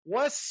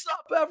What's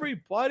up,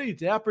 everybody?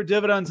 Dapper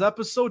Dividends,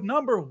 episode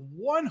number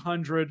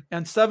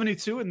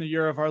 172 in the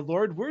year of our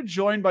Lord. We're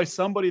joined by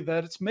somebody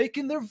that's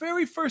making their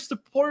very first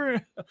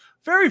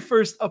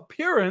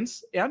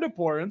appearance and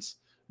abhorrence,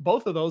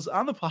 both of those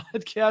on the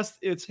podcast.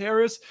 It's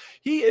Harris.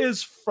 He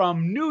is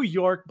from New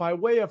York by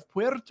way of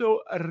Puerto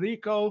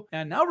Rico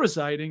and now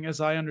residing,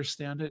 as I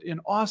understand it, in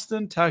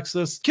Austin,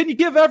 Texas. Can you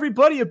give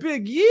everybody a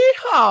big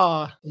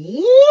yeehaw?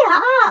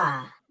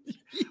 Yeehaw!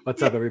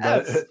 What's up,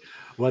 everybody?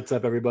 What's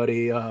up,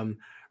 everybody?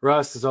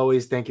 Russ, as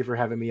always, thank you for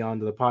having me on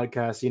to the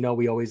podcast. You know,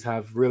 we always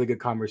have really good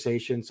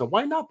conversations, so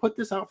why not put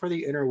this out for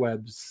the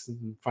interwebs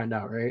and find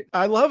out, right?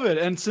 I love it.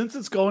 And since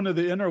it's going to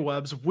the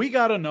interwebs, we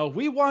got to know.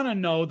 We want to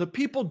know. The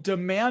people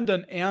demand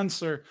an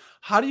answer.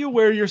 How do you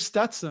wear your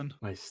Stetson?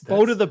 My Stetson.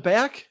 Bow to the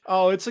back?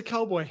 Oh, it's a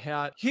cowboy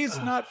hat. He's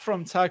not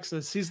from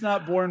Texas. He's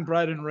not born,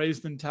 bred, and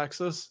raised in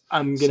Texas.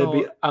 I'm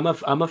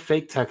a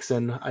fake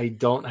Texan. I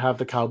don't have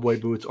the cowboy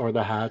boots or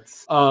the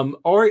hats.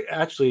 Or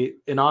actually,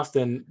 in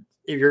Austin,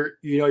 if you're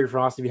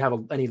from Austin, if you have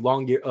any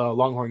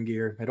Longhorn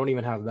gear, I don't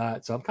even have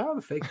that. So I'm kind of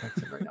a fake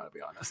Texan right now, to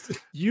be honest.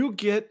 You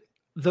get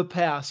the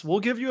pass. We'll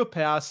give you a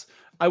pass.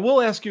 I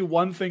will ask you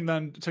one thing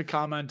then to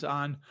comment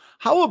on.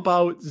 How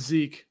about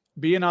Zeke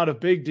being out of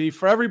Big D?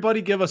 For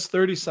everybody, give us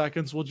 30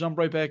 seconds. We'll jump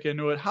right back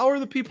into it. How are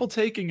the people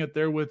taking it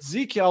there with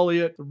Zeke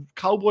Elliott,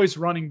 Cowboys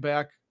running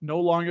back, no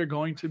longer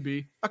going to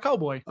be a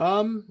Cowboy?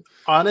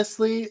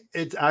 Honestly,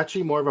 it's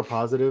actually more of a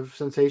positive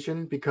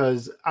sensation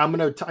because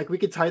we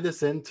could tie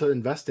this into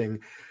investing.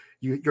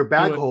 You're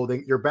bag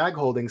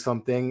holding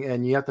something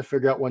and you have to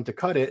figure out when to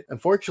cut it.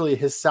 Unfortunately,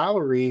 his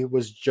salary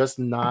was just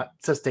not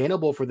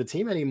sustainable for the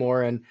team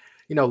anymore. And,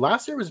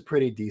 last year was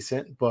pretty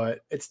decent,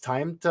 but it's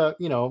time to,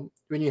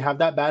 when you have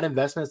that bad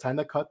investment, it's time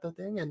to cut the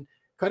thing and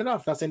cut it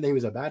off. Not saying that he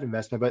was a bad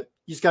investment, but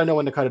you just got to know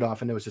when to cut it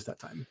off. And it was just that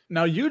time.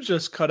 Now, you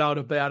just cut out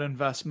a bad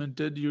investment,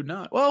 did you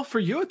not? Well, for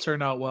you, it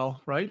turned out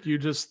well, right? You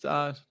just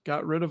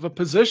got rid of a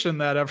position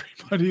that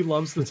everybody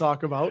loves to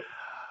talk about.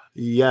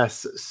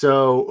 Yes.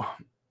 So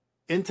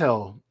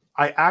Intel,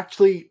 I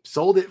actually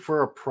sold it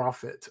for a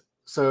profit.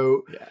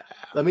 So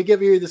Let me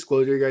give you a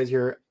disclosure, guys,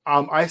 here.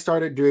 I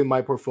started doing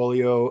my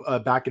portfolio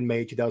back in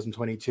May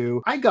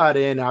 2022. I got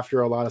in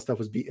after a lot of stuff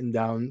was beaten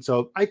down.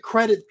 So I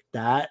credit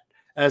that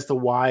as to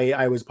why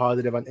I was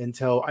positive on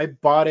Intel. I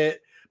bought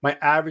it. My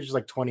average was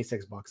like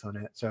 $26 on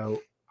it.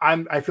 So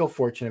I feel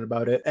fortunate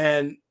about it.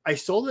 And I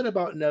sold it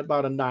about a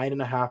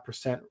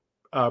 9.5%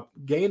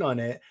 gain on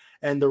it.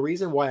 And the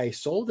reason why I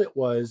sold it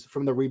was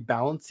from the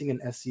rebalancing in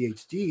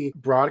SCHD.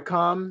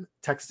 Broadcom,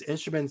 Texas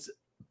Instruments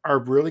are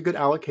really good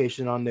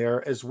allocation on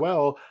there as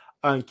well.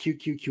 On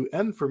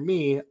QQQM, for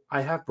me,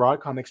 I have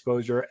Broadcom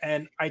exposure,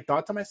 and I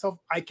thought to myself,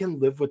 I can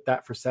live with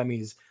that for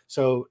semis.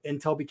 So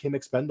Intel became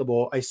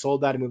expendable. I sold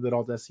that and moved it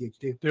all to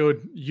SCHD.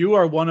 Dude, you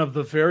are one of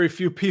the very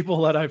few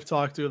people that I've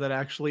talked to that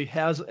actually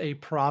has a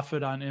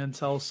profit on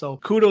Intel. So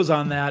kudos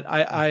on that.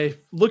 I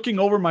looking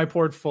over my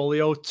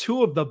portfolio,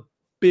 two of the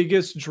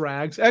biggest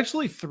drags,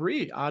 actually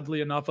three,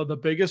 oddly enough, of the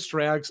biggest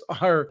drags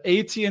are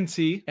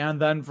AT&T and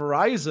then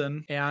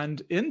Verizon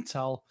and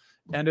Intel.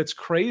 And it's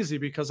crazy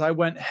because I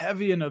went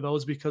heavy into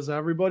those because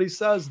everybody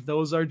says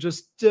those are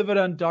just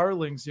dividend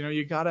darlings.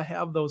 You got to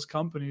have those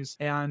companies.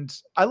 And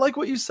I like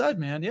what you said,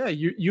 man. Yeah,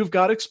 you've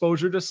got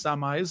exposure to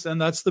semis, and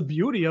that's the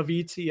beauty of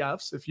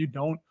ETFs. If you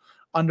don't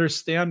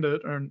understand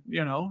it, or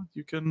you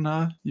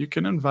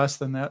can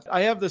invest in that.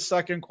 I have the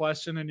second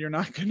question, and you're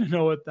not going to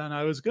know it then.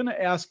 I was going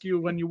to ask you,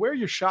 when you wear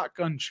your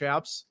shotgun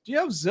chaps, do you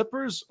have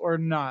zippers or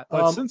not?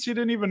 But since you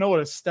didn't even know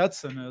what a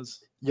Stetson is,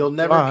 you'll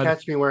never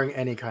catch me wearing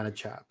any kind of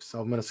chaps.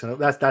 So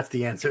that's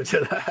the answer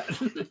to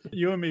that.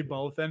 You and me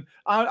both. And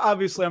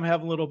obviously I'm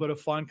having a little bit of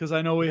fun because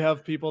I know we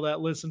have people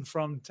that listen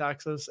from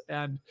Texas,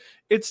 and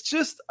it's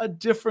just a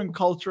different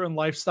culture and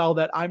lifestyle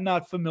that I'm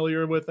not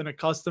familiar with and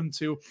accustomed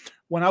to.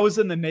 When I was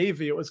in the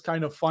Navy, it was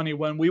kind of funny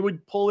when we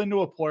would pull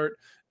into a port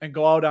and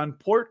go out on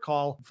port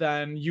call,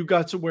 then you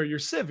got to wear your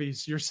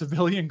civvies, your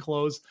civilian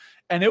clothes.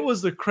 And it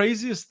was the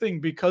craziest thing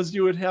because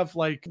you would have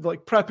like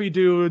preppy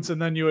dudes,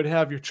 and then you would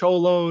have your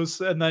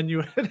cholos, and then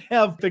you would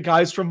have the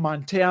guys from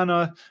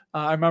Montana.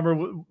 I remember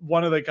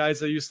one of the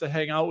guys I used to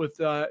hang out with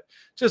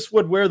just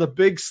would wear the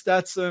big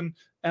Stetson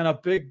and a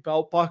big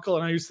belt buckle.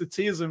 And I used to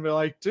tease him and be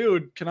like,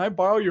 dude, can I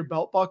borrow your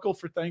belt buckle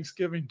for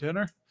Thanksgiving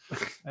dinner?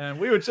 And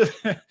we would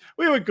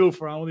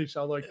goof around with each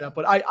other like that.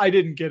 But I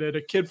didn't get it.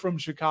 A kid from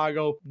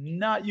Chicago,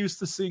 not used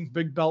to seeing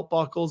big belt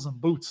buckles and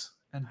boots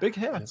and big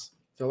hats.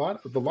 A lot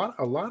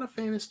of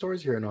famous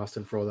stories here in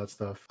Austin for all that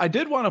stuff. I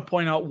did want to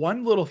point out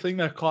one little thing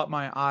that caught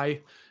my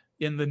eye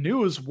in the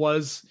news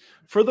was,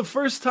 for the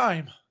very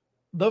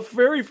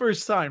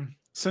first time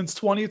since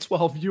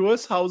 2012,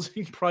 U.S.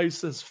 housing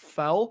prices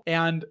fell.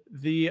 And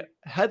the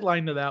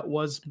headline to that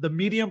was the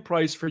median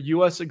price for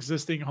U.S.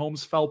 existing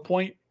homes fell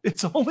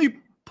it's only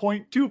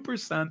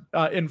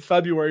 0.2% in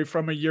February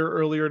from a year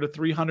earlier to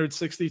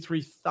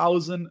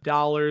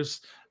 $363,000.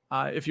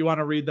 If you want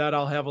to read that,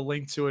 I'll have a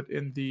link to it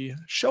in the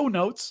show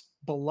notes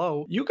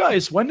below. You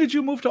guys, when did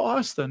you move to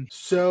Austin?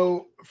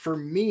 So for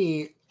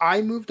me,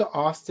 I moved to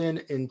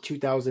Austin in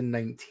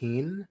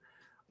 2019.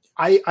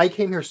 I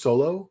came here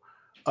solo.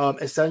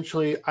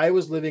 Essentially, I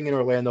was living in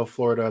Orlando,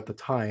 Florida at the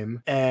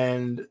time,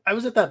 and I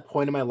was at that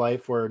point in my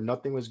life where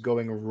nothing was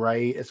going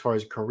right as far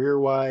as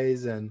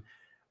career-wise, and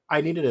I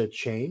needed a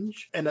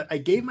change, and I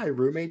gave my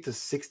roommate a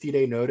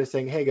 60-day notice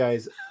saying, "Hey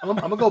guys, I'm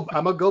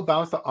gonna go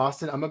bounce to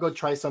Austin. I'm gonna go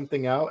try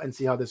something out and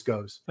see how this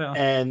goes." Yeah.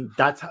 And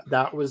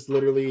that was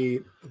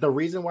literally the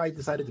reason why I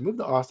decided to move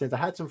to Austin. Is I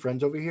had some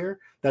friends over here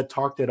that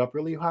talked it up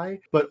really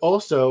high, but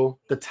also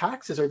the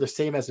taxes are the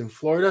same as in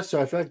Florida,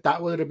 so I feel like that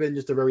would have been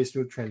just a very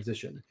smooth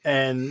transition.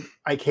 And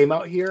I came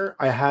out here.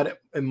 I had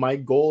in my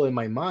goal in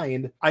my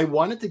mind, I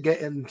wanted to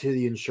get into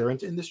the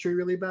insurance industry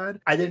really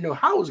bad. I didn't know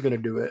how I was going to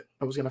do it.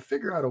 I was going to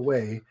figure out a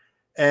way.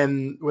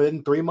 And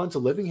within 3 months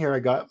of living here, I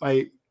got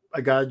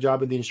a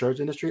job in the insurance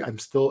industry. I'm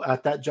still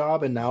at that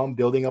job, and now I'm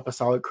building up a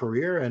solid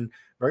career and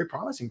very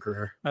promising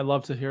career. I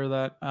love to hear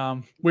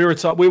that.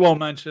 We won't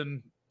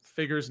mention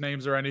figures,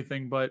 names, or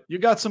anything, but you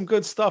got some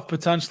good stuff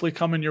potentially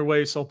coming your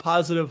way. So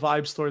positive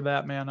vibes toward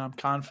that, man. I'm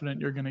confident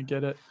you're gonna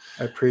get it.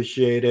 I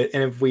appreciate it.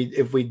 And if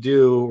we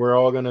do, we're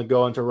all gonna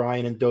go into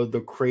Ryan and do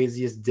the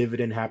craziest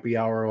dividend happy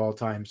hour of all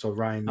time. So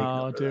Ryan,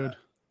 oh dude,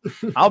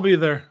 I'll be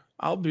there.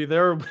 I'll be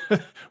there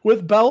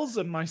with bells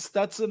and my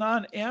Stetson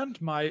on and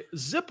my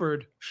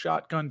zippered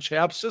shotgun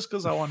chaps, just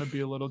because I want to be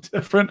a little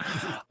different.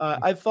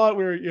 I thought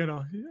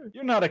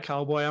you're not a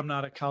cowboy. I'm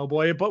not a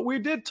cowboy, but we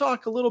did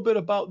talk a little bit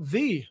about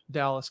the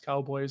Dallas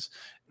Cowboys.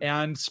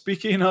 And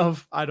speaking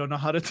of, I don't know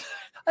how to,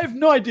 I have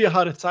no idea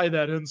how to tie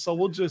that in. So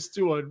we'll just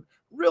do a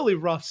really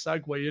rough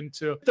segue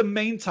into the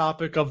main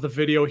topic of the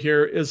video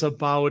here is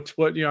about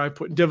what, I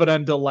put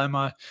dividend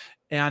dilemma.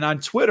 And on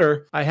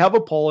Twitter, I have a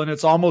poll, and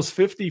it's almost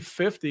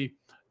 50-50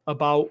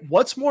 about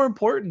what's more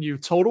important to you,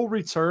 total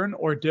return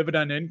or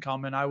dividend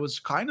income. And I was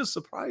kind of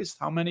surprised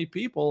how many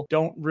people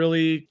don't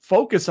really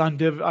focus on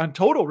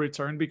total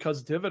return,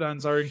 because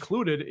dividends are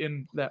included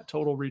in that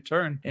total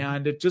return.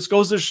 And it just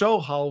goes to show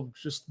how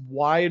just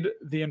wide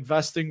the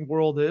investing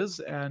world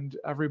is, and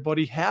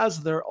everybody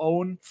has their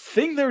own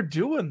thing they're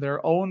doing,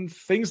 their own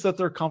things that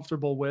they're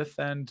comfortable with.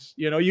 And,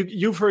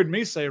 you've heard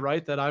me say,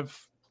 right, that I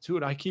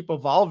keep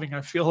evolving.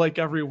 I feel like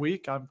every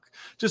week I'm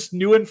just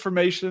new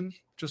information,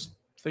 just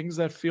things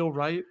that feel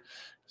right.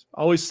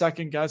 Always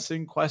second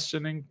guessing,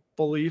 questioning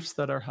beliefs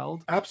that are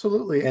held.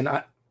 Absolutely. And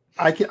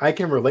I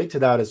can relate to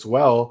that as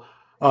well.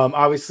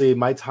 Obviously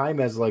my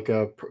time as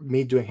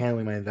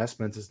handling my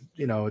investments is,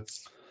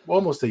 it's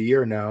almost a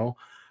year now,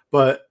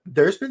 but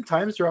there's been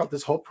times throughout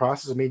this whole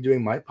process of me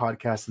doing my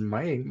podcast and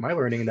my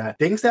learning that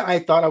things that I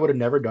thought I would have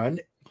never done,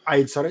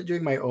 I started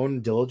doing my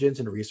own diligence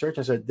and research.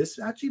 I said, this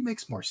actually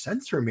makes more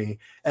sense for me.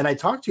 And I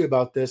talked to you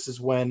about this is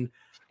when,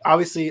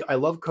 obviously, I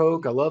love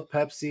Coke, I love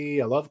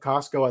Pepsi, I love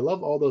Costco, I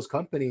love all those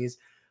companies.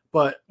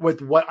 But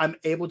with what I'm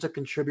able to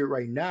contribute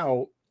right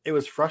now, it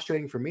was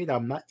frustrating for me that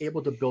I'm not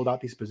able to build out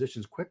these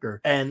positions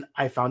quicker. And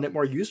I found it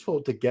more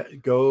useful to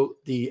go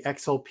the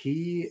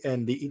XLP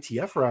and the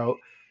ETF route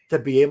to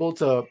be able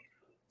to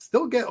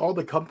still get all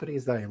the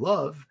companies that I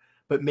love,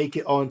 but make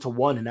it all into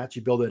one and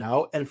actually build it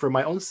out. And for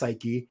my own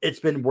psyche, it's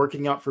been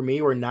working out for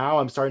me where now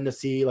I'm starting to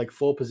see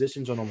full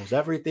positions on almost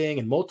everything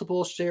and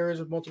multiple shares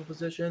with multiple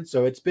positions.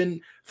 So it's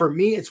been, for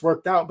me, it's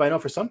worked out. But I know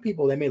for some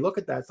people, they may look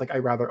at that. It's like,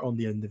 I'd rather own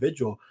the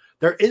individual.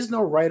 There is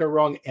no right or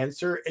wrong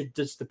answer. It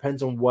just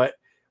depends on what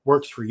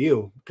works for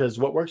you, because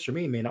what works for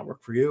me may not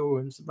work for you,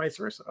 and vice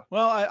versa.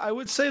 Well, I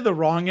would say the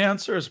wrong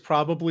answer is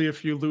probably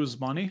if you lose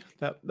money.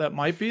 That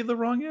might be the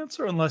wrong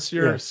answer, unless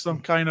you're some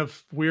kind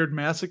of weird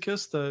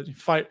masochist to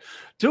fight.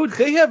 Dude,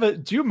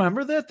 do you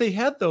remember that? They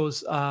had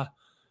those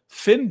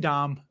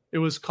FinDom, it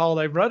was called.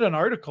 I read an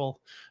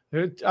article.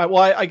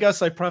 I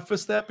guess I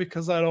prefaced that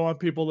because I don't want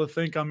people to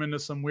think I'm into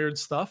some weird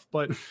stuff,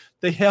 but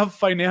they have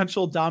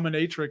financial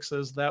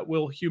dominatrixes that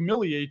will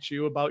humiliate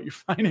you about your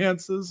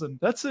finances. And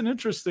that's an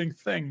interesting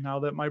thing. Now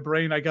that my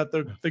brain, I got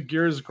the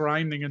gears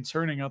grinding and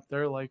turning up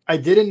there. I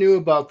didn't know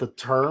about the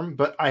term,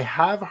 but I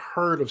have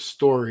heard of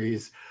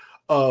stories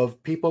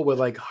of people with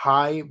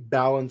high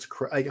balance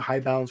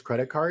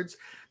credit cards.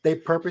 They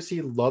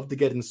purposely love to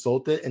get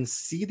insulted and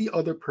see the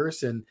other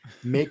person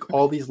make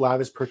all these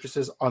lavish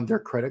purchases on their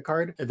credit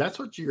card. If that's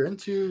what you're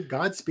into,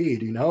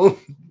 Godspeed,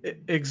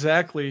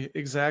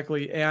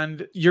 Exactly.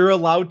 And you're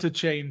allowed to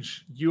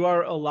change. You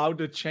are allowed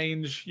to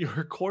change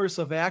your course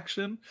of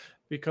action,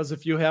 because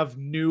if you have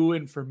new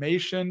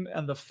information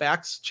and the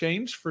facts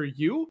change for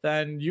you,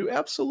 then you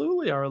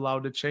absolutely are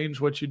allowed to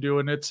change what you do.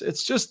 And it's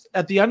just,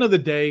 at the end of the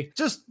day,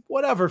 just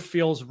whatever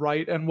feels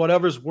right and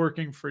whatever's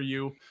working for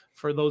you.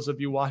 For those of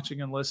you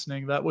watching and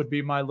listening, that would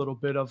be my little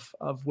bit of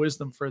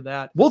wisdom for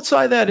that. We'll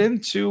tie that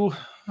into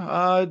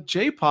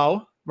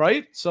J-Pow,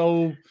 right?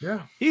 So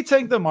yeah, he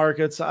tanked the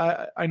markets.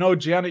 I know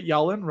Janet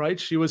Yellen, right?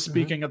 She was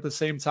speaking at the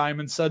same time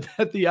and said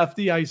that the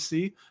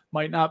FDIC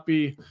might not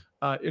be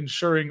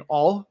insuring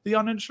all the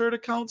uninsured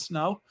accounts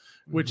now,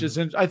 which is,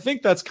 I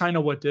think that's kind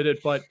of what did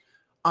it. But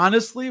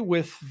honestly,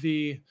 with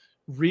the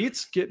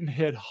REITs getting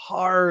hit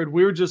hard.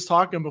 We were just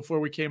talking before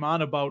we came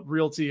on about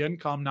realty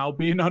income now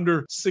being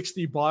under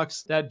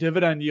 $60. That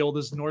dividend yield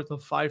is north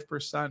of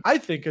 5%. I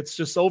think it's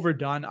just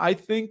overdone. I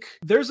think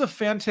there's a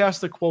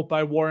fantastic quote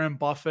by Warren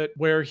Buffett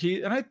where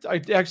I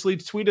actually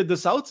tweeted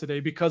this out today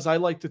because I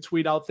like to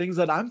tweet out things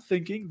that I'm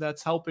thinking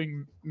that's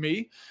helping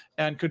me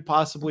and could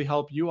possibly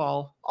help you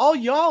all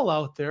y'all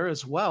out there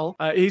as well.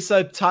 He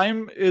said,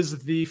 time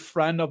is the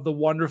friend of the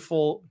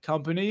wonderful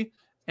company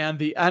and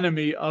the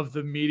enemy of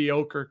the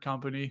mediocre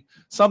company,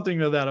 something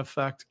to that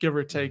effect, give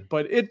or take.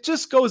 But it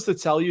just goes to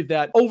tell you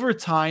that over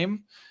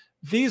time,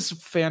 these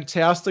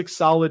fantastic,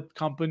 solid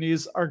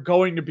companies are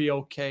going to be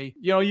okay.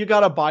 You know, you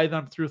got to buy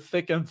them through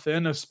thick and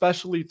thin,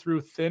 especially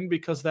through thin,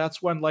 because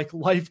that's when like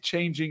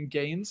life-changing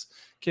gains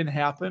can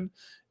happen.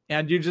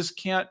 And you just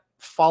can't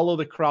follow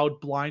the crowd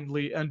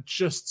blindly and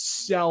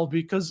just sell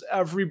because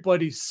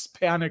everybody's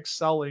panic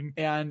selling.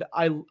 And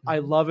I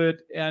love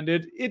it. And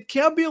it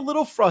can be a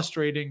little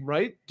frustrating,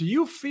 right? Do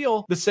you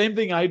feel the same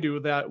thing I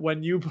do, that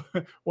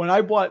when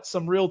I bought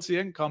some realty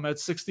income at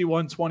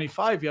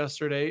 61.25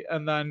 yesterday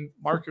and then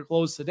market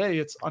close today,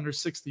 it's under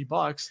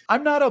 $60.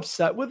 I'm not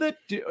upset with it.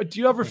 Do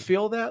you ever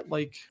feel that?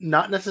 Like,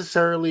 not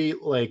necessarily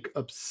like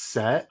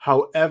upset.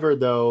 However,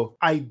 though,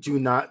 I do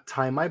not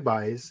time my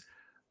buys.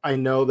 I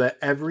know that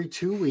every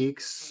 2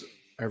 weeks,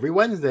 every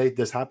Wednesday,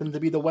 this happened to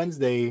be the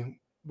Wednesday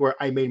where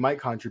I made my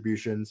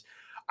contributions.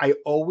 I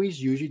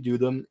always usually do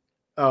them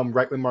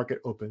right when market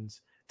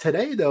opens.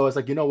 Today, though, it's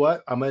like, you know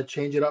what? I'm going to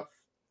change it up.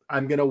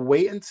 I'm going to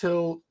wait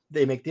until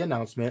they make the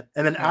announcement.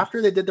 And then after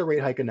they did the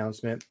rate hike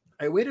announcement,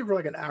 I waited for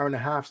like an hour and a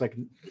half. It's like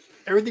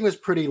everything was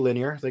pretty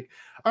linear. It's like,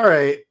 all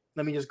right,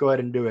 let me just go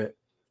ahead and do it.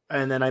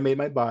 And then I made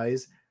my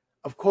buys.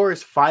 Of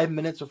course, 5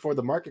 minutes before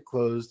the market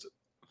closed,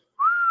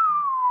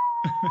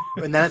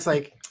 and then it's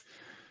like,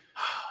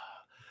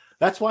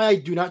 that's why I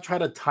do not try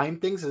to time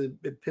things.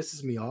 It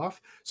pisses me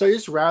off. So I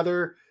just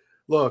rather,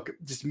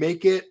 just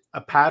make it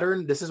a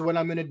pattern. This is when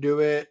I'm going to do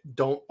it.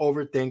 Don't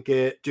overthink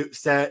it.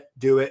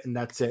 Do it, and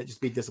that's it.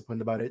 Just be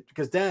disciplined about it.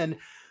 Because then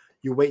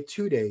you wait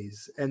 2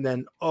 days, and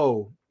then,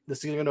 this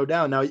is going to go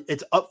down. Now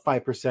it's up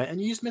 5%, and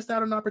you just missed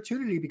out on an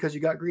opportunity because you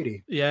got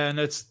greedy. Yeah, and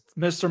it's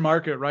Mr.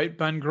 Market, right?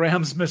 Ben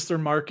Graham's Mr.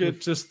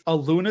 Market, just a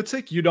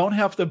lunatic. You don't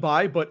have to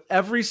buy, but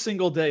every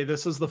single day,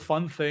 this is the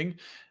fun thing.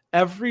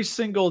 Every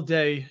single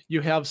day, you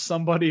have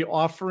somebody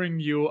offering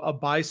you a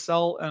buy,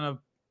 sell, and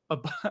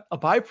a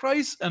buy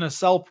price and a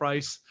sell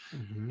price.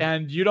 Mm-hmm.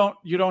 And you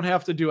don't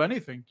have to do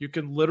anything. You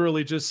can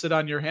literally just sit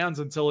on your hands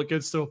until it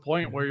gets to a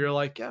point where you're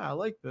like, yeah, I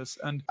like this.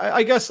 And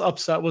I guess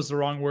upset was the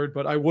wrong word,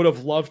 but I would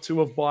have loved to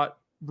have bought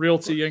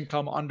realty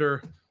income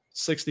under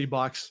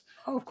 $60.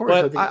 Oh, of course.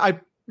 But I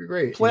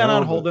great. Plan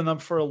on holding them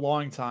for a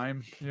long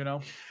time,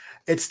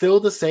 It's still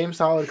the same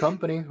solid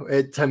company.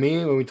 To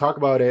me, when we talk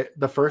about it,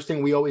 the first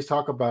thing we always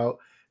talk about,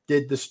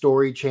 did the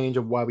story change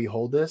of why we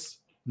hold this?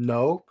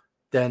 No.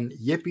 Then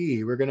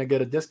yippee, we're going to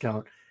get a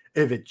discount.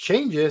 If it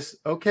changes,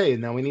 okay,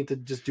 now we need to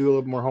just do a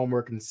little more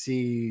homework and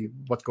see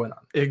what's going on.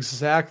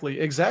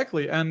 Exactly.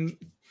 And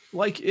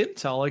like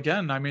Intel,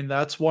 again, I mean,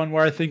 that's one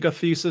where I think a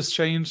thesis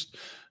changed.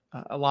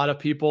 A lot of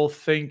people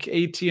think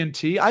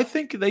AT&T. I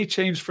think they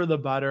changed for the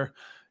better.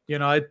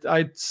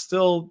 I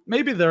still,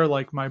 maybe they're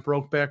like my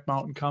Brokeback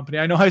Mountain company.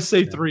 I know I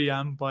say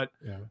 3M, but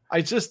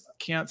I just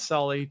can't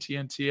sell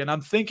AT&T. And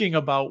I'm thinking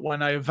about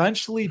when I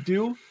eventually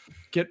do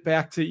get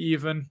back to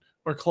even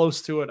or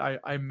close to it,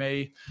 I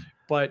may.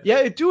 But yeah,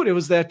 it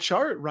was that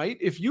chart, right?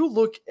 If you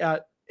look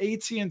at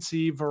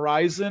AT&T,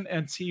 Verizon,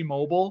 and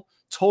T-Mobile,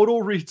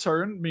 total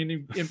return,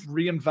 meaning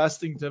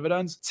reinvesting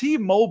dividends,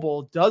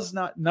 T-Mobile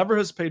never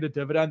has paid a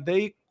dividend.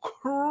 They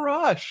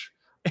crush.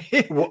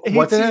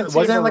 Wasn't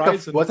it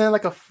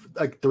like a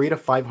 300 to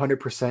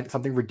 500%,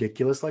 something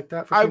ridiculous like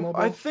that for T-Mobile?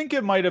 I think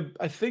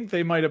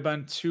they might have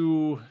been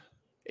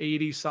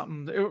 280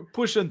 something. They were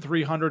pushing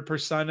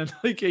 300% in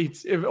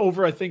like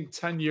over I think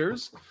 10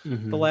 years.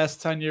 Mm-hmm. The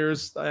last 10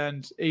 years,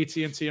 and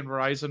AT&T and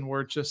Verizon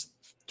were just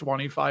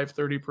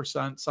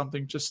 25-30%,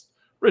 something just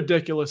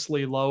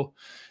ridiculously low.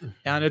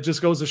 And it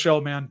just goes to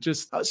show, man,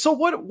 so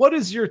what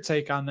is your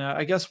take on that?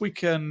 I guess we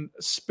can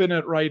spin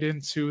it right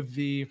into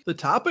the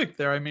topic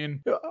there. I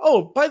mean,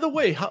 by the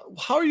way, how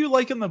are you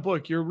liking the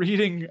book? You're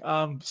reading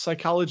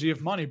Psychology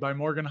of Money by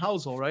Morgan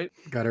Housel, right?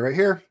 Got it right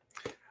here.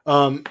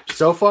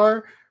 So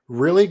far,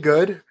 really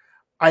good.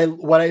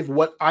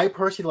 What I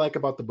personally like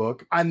about the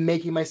book, I'm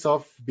making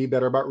myself be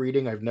better about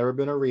reading. I've never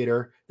been a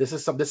reader. This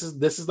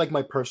is like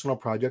my personal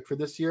project for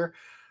this year.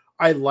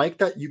 I like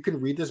that you can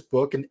read this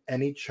book in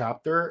any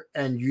chapter,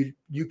 and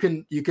you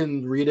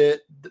can read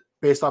it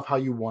based off how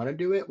you want to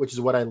do it, which is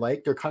what I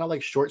like. They're kind of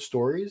like short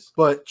stories,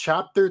 but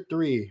chapter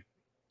 3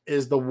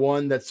 is the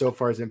one that so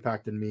far has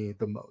impacted me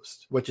the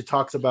most, which it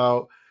talks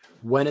about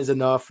when is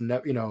enough,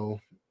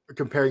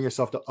 comparing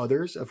yourself to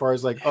others, as far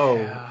as like,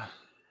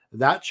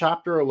 that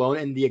chapter alone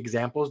and the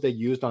examples they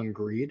used on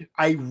greed,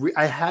 I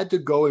had to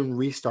go and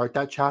restart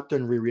that chapter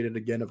and reread it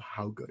again of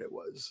how good it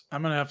was.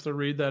 I'm going to have to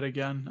read that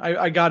again.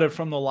 I got it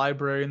from the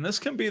library, and this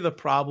can be the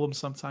problem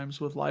sometimes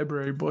with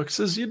library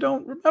books is you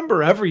don't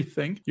remember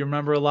everything. You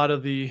remember a lot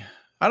of the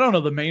I don't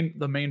know the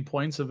main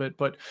points of it,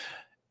 but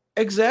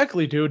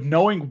exactly, dude.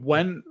 Knowing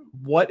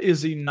what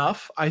is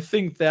enough, I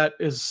think that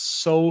is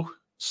so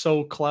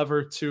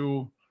clever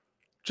to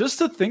just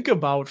to think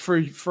about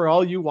for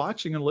all you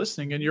watching and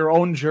listening in your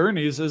own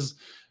journeys, is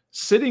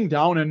sitting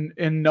down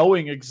and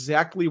knowing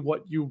exactly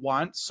what you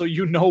want, so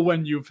you know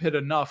when you've hit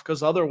enough,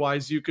 because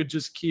otherwise you could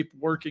just keep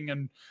working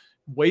and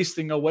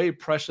wasting away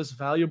precious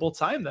valuable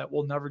time that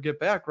we'll never get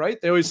back, right?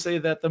 They always say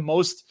that the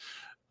most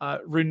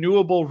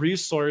renewable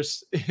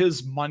resource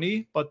is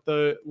money, but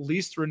the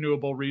least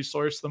renewable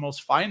resource, the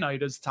most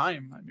finite, is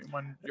time. I mean,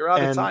 when you're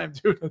out of time,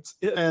 dude, that's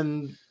it.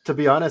 And to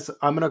be honest,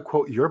 I'm going to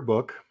quote your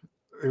book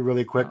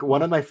really quick.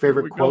 One of my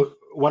favorite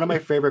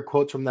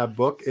quotes from that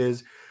book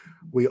is,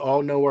 "We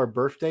all know our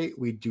birth date,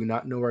 we do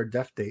not know our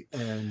death date."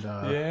 And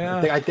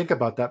I think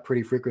about that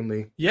pretty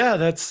frequently. Yeah,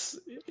 that's,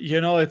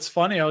 it's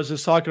funny. I was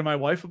just talking to my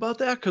wife about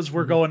that because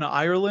we're going to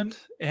Ireland,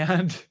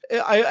 and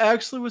I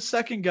actually was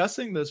second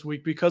guessing this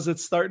week because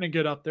it's starting to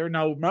get up there.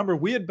 Now, remember,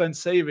 we had been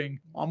saving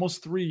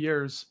almost 3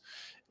 years,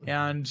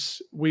 and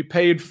we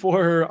paid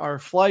for our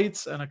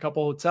flights and a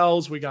couple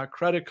hotels. We got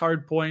credit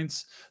card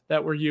points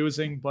that we're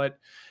using, but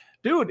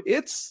dude,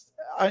 it's,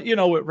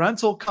 with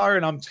rental car,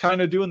 and I'm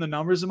kind of doing the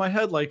numbers in my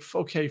head, like,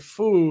 okay,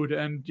 food,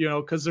 and,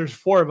 because there's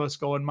 4 of us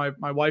going,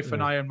 my wife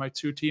and I and my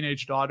 2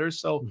 teenage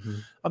daughters. So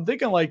I'm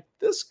thinking like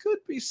this could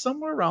be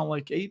somewhere around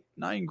like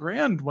 8-9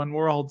 grand when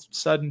we're all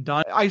said and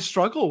done. I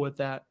struggle with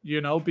that,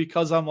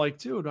 because I'm like,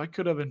 dude, I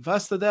could have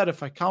invested that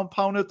if I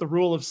compound it, the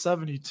rule of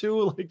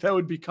 72, like that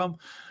would become,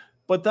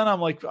 but then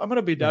I'm like, I'm going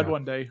to be dead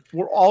one day.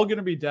 We're all going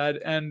to be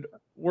dead. And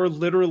we're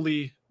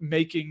literally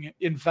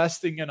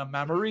investing in a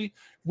memory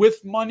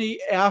with money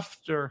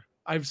after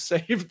I've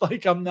saved.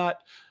 Like, I'm not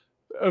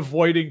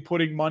avoiding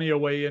putting money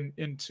away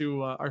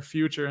into our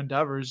future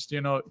endeavors.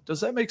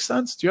 Does that make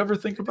sense? Do you ever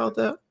think about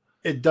that?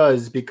 It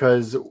does,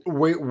 because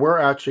we're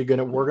actually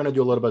gonna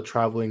do a little bit of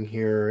traveling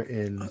here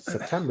in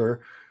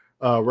September.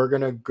 We're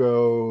gonna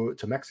go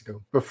to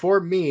Mexico.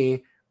 Before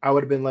me, I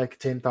would have been like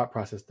same thought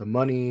process, the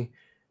money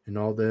and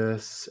all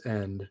this,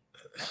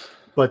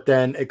 but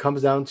then it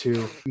comes down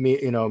to me,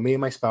 me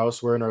and my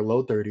spouse, we're in our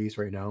low 30s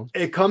right now.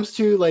 It comes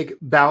to like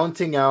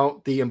balancing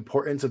out the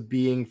importance of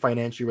being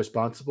financially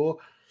responsible,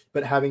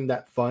 but having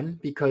that fun,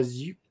 because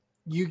you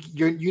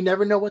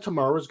never know what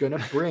tomorrow is going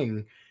to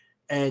bring.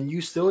 And you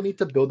still need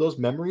to build those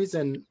memories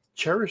and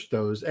cherish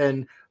those.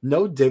 And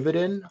no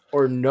dividend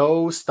or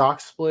no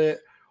stock split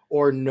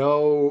or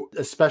no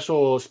a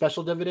special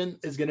dividend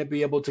is going to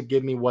be able to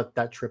give me what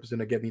that trip is going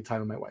to give me,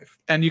 time with my wife.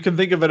 And you can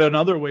think of it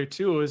another way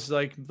too, is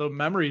like the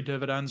memory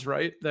dividends,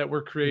 right? That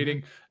we're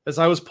creating. As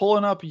I was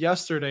pulling up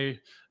yesterday,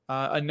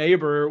 a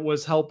neighbor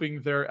was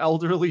helping their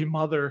elderly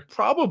mother,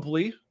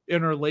 probably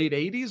in her late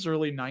 80s,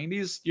 early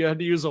 90s. You had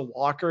to use a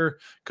walker.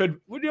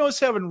 Was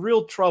having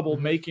real trouble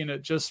making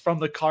it just from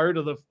the car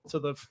to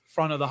the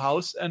front of the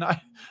house. And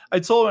I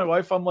told my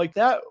wife, I'm like,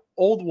 that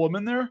old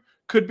woman there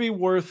could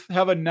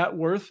have a net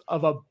worth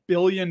of $1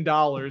 billion.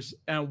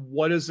 And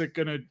what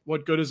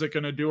good is it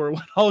going to do? Or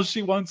what all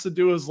she wants to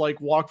do is like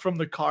walk from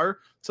the car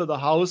to the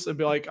house and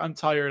be like, I'm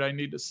tired, I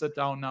need to sit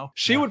down now.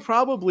 She would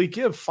probably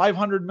give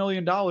 $500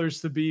 million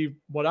to be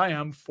what I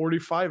am,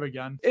 45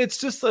 again. It's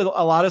just a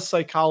lot of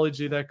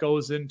psychology that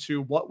goes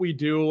into what we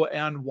do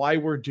and why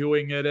we're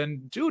doing it.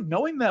 And dude,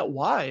 knowing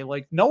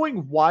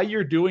why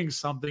you're doing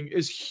something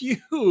is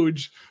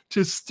huge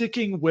to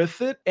sticking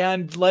with it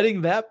and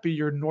letting that be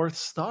your North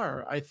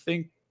Star. I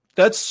think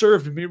that's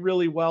served me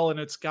really well, and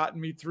it's gotten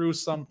me through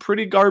some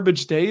pretty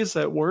garbage days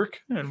at work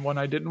and when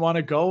I didn't want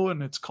to go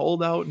and it's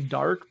cold out and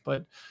dark,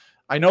 but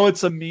I know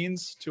it's a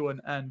means to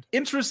an end.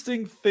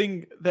 Interesting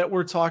thing that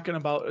we're talking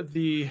about,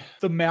 the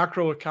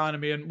macro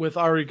economy, and with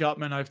Ari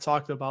Gutman, I've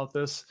talked about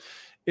this,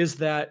 is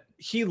that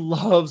he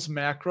loves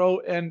macro,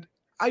 and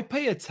I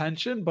pay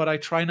attention, but I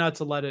try not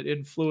to let it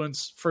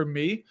influence, for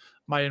me,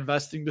 my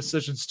investing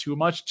decisions too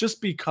much,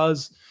 just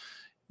because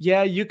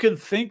you can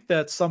think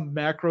that some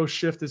macro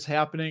shift is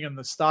happening and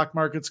the stock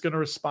market's going to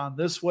respond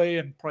this way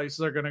and prices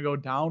are going to go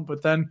down.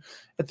 But then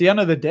at the end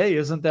of the day,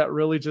 isn't that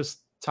really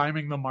just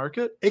timing the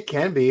market? It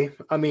can be.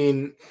 I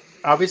mean,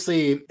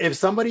 obviously, if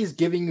somebody's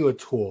giving you a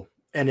tool,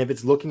 and if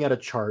it's looking at a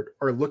chart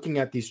or looking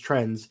at these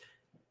trends,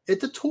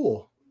 it's a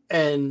tool.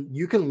 And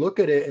you can look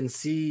at it and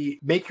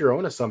make your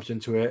own assumption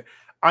to it.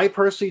 I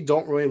personally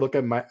don't really look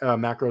at my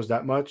macros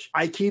that much.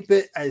 I keep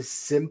it as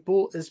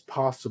simple as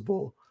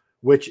possible,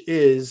 which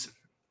is,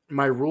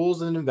 my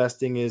rules in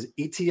investing is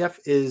ETF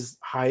is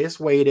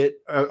highest weighted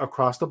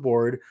across the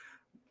board.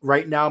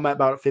 Right now, I'm at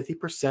about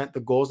 50%.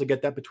 The goal is to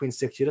get that between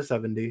 60 to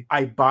 70.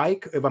 If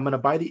I'm going to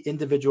buy the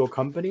individual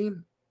company,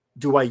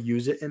 do I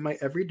use it in my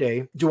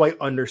everyday? Do I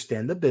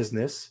understand the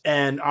business?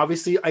 And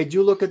obviously,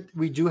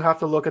 we do have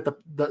to look at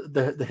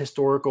the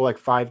historical, like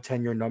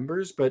 5-10 year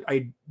numbers, but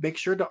I make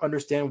sure to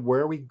understand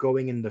where are we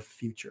going in the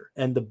future.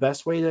 And the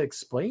best way to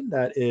explain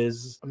that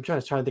is, I'm trying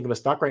to think of a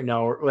stock right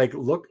now, or like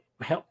look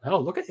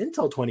at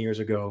Intel 20 years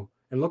ago.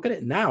 And look at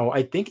it now.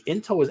 I think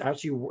Intel was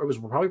it was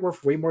probably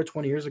worth way more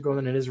 20 years ago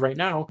than it is right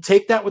now.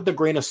 Take that with a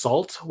grain of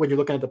salt when you're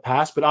looking at the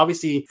past, but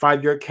obviously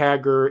 5-year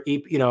CAGR,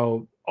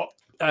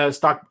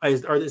 stock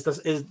is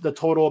the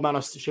total amount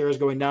of shares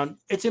going down.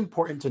 It's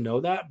important to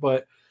know that,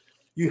 but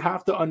you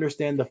have to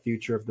understand the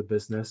future of the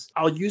business.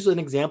 I'll use an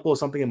example of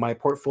something in my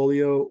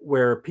portfolio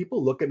where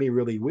people look at me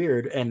really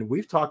weird, and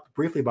we've talked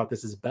briefly about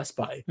this, is Best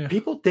Buy. Yeah.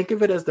 People think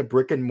of it as the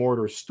brick and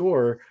mortar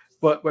store,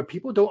 but what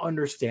people don't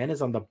understand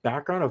is on the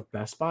background of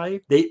Best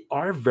Buy, they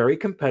are very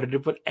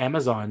competitive with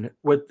Amazon.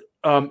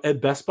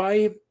 At Best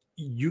Buy,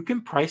 you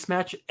can price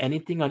match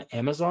anything on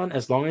Amazon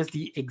as long as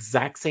the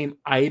exact same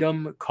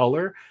item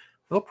color,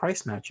 they'll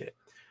price match it.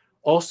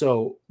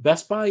 Also,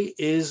 Best Buy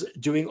is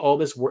doing all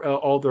this,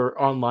 all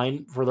their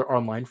online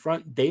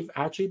front. They've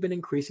actually been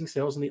increasing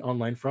sales on the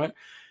online front.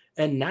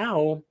 And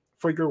now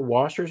for your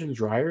washers and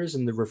dryers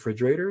and the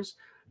refrigerators,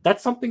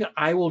 that's something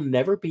I will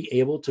never be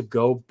able to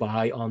go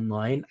buy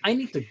online. I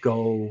need to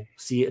go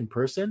see it in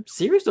person.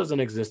 Sears doesn't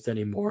exist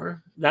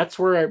anymore. That's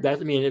where if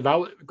I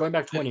was going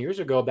back 20 years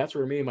ago, that's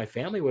where me and my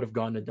family would have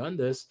gone and done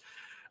this.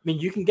 I mean,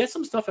 you can get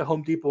some stuff at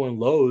Home Depot and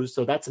Lowe's,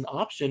 so that's an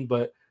option,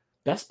 but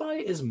Best Buy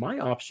is my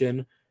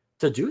option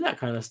to do that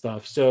kind of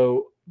stuff.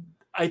 So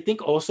I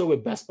think also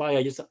with Best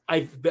Buy,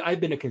 I've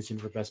been a consumer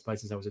for Best Buy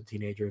since I was a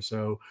teenager.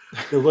 So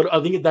I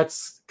think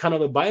that's kind of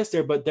the bias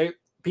there, but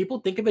people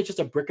think of it just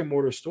a brick and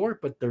mortar store,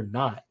 but they're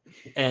not.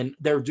 And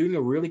they're doing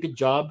a really good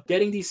job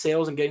getting these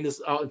sales and getting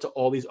this out into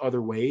all these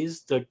other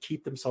ways to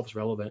keep themselves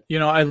relevant.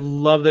 I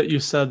love that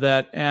you said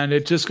that. And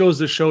it just goes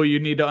to show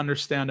you need to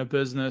understand a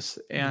business.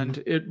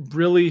 And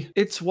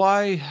it's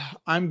why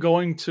I'm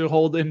going to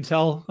hold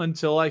Intel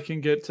until I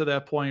can get to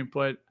that point.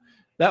 But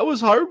that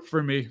was hard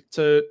for me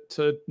to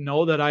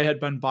know that I had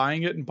been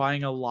buying it and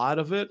buying a lot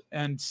of it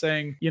and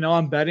saying,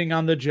 I'm betting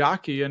on the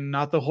jockey and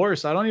not the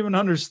horse. I don't even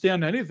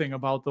understand anything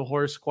about the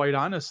horse, quite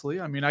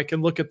honestly. I mean, I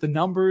can look at the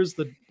numbers,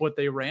 what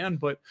they ran,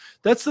 but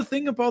that's the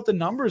thing about the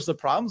numbers, the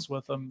problems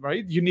with them,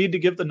 right? You need to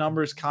give the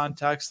numbers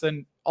context,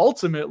 and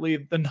ultimately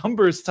the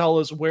numbers tell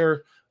us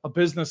where a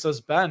business has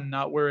been,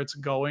 not where it's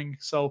going.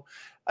 So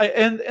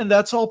and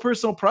that's all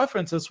personal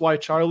preference. That's why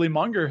Charlie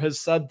Munger has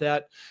said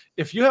that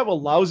if you have a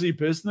lousy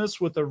business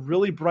with a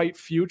really bright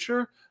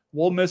future,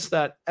 we'll miss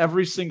that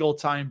every single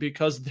time,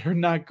 because they're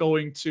not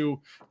going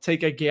to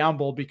take a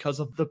gamble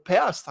because of the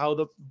past,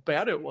 how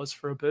bad it was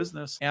for a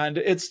business. And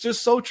it's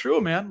just so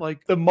true, man.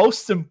 Like, the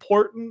most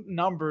important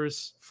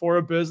numbers for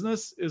a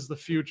business is the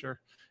future.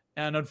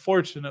 And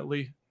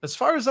unfortunately, as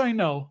far as I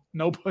know,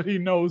 nobody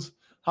knows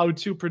how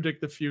to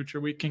predict the future.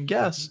 We can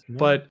guess,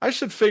 but I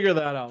should figure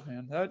that out,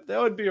 man.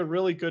 That would be a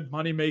really good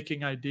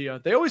money-making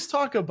idea. They always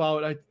talk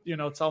about, I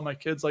tell my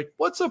kids, like,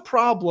 what's a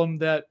problem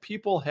that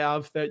people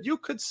have that you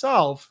could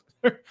solve?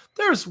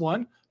 There's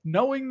one: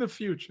 knowing the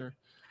future.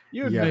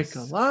 You'd make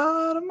a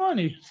lot of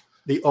money.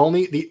 The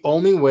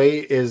only way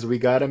is we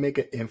got to make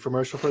an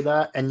infomercial for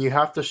that, and you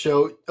have to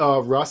show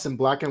Russ in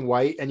black and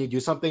white, and you do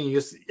something,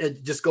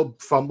 it just go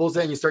fumbles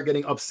it, and you start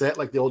getting upset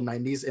like the old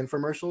 90s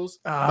infomercials,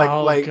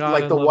 like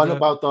the one that.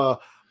 About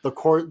the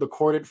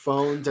corded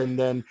phones, and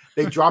then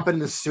they drop it in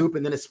the soup,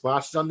 and then it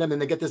splashes on them,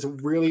 and they get this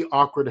really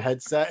awkward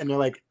headset, and they're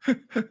like,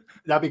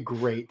 that'd be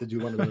great to do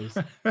one of those.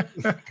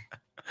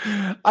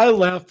 I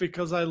laugh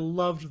because I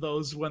loved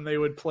those when they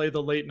would play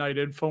the late night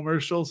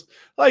infomercials.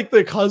 Like,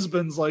 the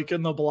husband's like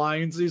in the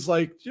blinds. He's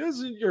like,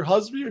 isn't your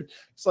husband?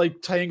 It's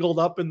like tangled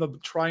up in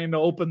trying to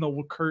open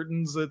the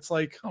curtains. It's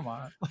like, come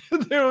on.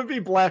 There would be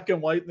black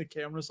and white and the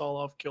camera's all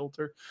off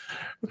kilter.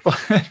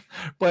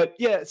 But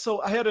yeah,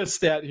 so I had a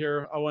stat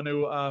here I want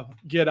to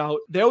get out.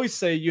 They always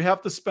say you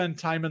have to spend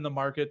time in the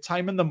market.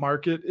 Time in the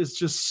market is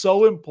just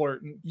so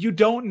important. You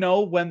don't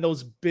know when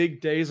those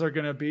big days are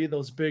going to be,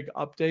 those big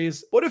up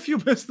days. What if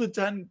you miss the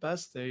 10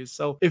 best days?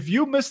 So if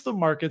you miss the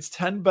market's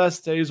 10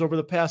 best days over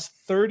the past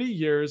 30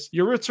 years,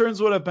 your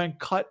returns would have been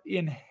cut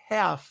in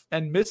half,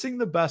 and missing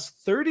the best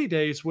 30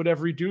 days would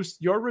have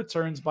reduced your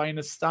returns by an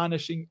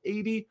astonishing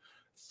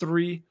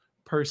 83%.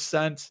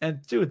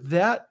 And dude,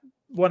 that,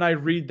 when I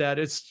read that,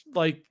 it's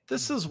like,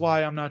 this is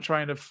why I'm not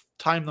trying to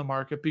time the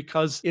market,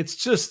 because it's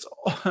just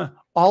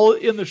all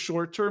in the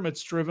short term.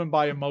 It's driven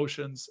by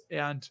emotions,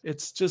 and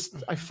it's just,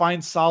 I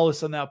find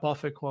solace in that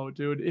Buffett quote,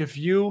 dude. If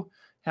you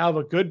have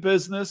a good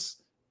business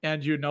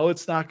and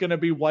it's not going to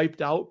be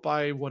wiped out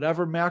by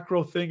whatever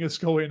macro thing is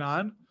going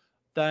on,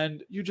 then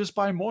you just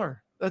buy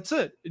more. That's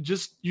it.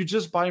 You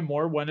just buy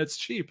more when it's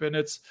cheap. And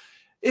it's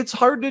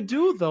hard to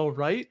do, though,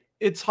 right?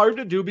 It's hard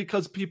to do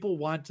because people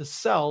want to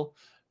sell,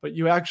 but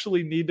you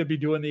actually need to be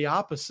doing the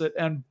opposite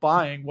and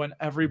buying when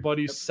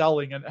everybody's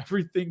selling and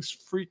everything's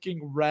freaking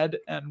red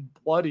and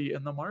bloody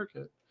in the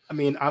market. I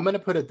mean, I'm going to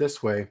put it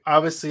this way.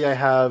 Obviously, I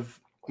have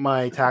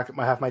my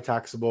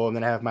taxable, and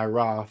then I have my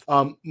Roth.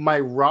 My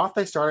Roth,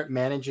 I started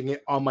managing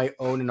it on my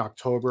own in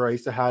October. I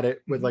used to had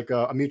it with like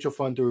a mutual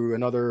fund through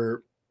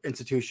another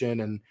institution,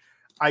 and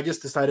I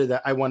just decided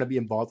that I want to be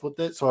involved with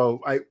it.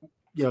 So I,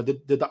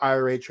 did the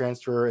IRA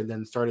transfer and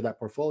then started that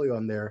portfolio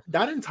on there.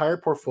 That entire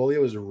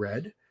portfolio is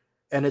red,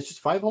 and it's just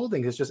 5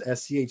 holdings. It's just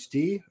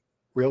SCHD,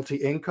 Realty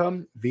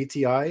Income,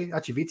 VTI.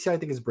 Actually, VTI I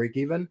think is break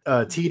even.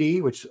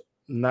 TD, which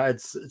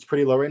it's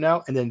pretty low right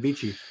now, and then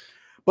Vici.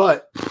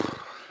 But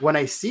when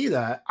I see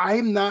that,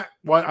 I'm not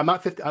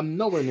 50. I'm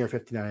nowhere near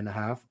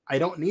 59.5. I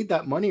don't need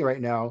that money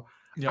right now.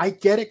 Yep. I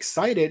get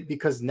excited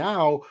because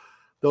now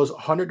those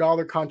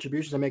 $100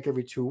 contributions I make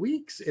every 2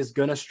 weeks is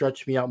going to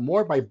stretch me out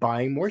more by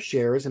buying more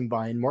shares and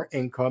buying more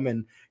income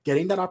and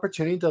getting that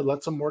opportunity to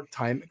let some more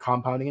time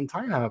compounding and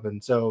time happen.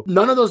 So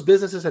none of those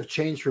businesses have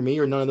changed for me,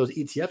 or none of those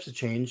ETFs have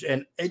changed.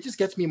 And it just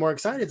gets me more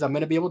excited. So I'm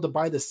going to be able to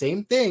buy the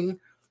same thing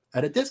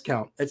at a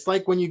discount. It's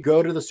like when you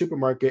go to the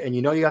supermarket and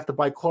you know you have to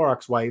buy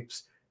Clorox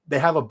wipes. They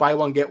have a buy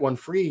one, get one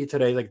free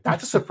today. Like,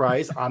 that's a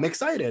surprise. I'm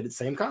excited.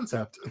 Same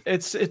concept.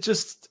 It's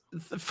just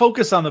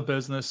focus on the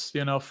business,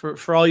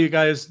 for all you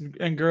guys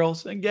and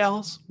girls and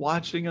gals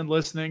watching and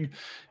listening.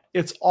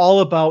 It's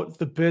all about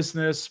the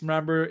business.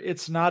 Remember,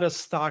 it's not a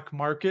stock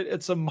market.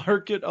 It's a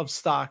market of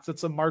stocks.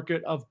 It's a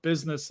market of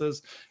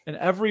businesses, and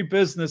every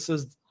business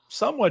is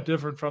somewhat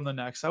different from the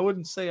next. I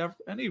wouldn't say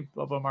any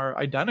of them are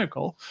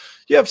identical.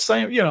 You have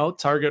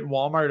Target and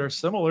Walmart are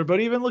similar, but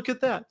even look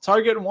at that.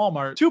 Target and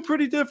Walmart, two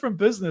pretty different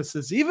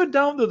businesses, even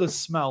down to the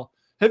smell.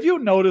 Have you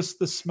noticed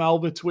the smell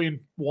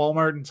between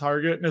Walmart and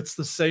Target? And it's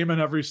the same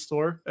in every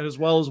store, as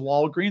well as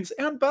Walgreens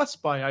and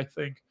Best Buy, I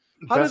think.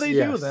 How do they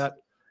do that?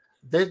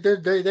 They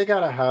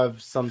gotta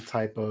have some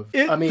type of.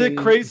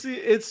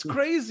 It's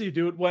crazy,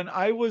 dude. When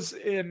I was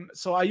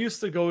I used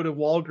to go to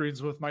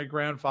Walgreens with my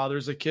grandfather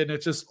as a kid, and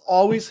it just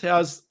always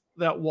has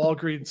that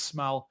Walgreens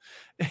smell.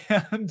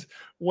 And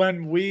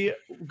when we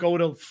go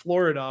to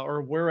Florida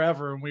or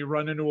wherever and we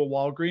run into a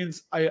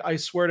Walgreens, I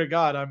swear to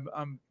God,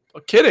 I'm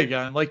a kid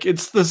again. Like,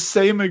 it's the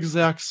same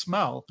exact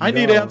smell. I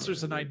need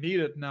answers, and I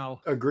need it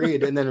now.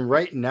 Agreed. And then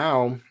right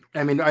now,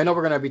 I mean, I know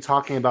we're going to be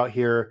talking about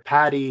here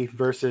Patty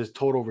versus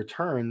total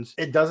returns.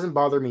 It doesn't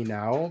bother me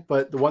now,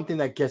 but the one thing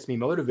that gets me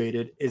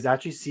motivated is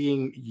actually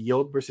seeing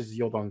yield versus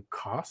yield on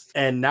cost.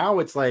 And now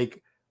it's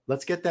like,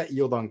 let's get that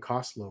yield on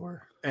cost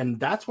lower. And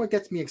that's what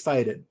gets me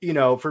excited.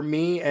 For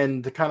me,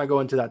 and to kind of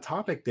go into that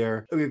topic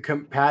there,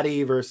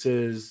 Patty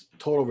versus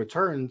total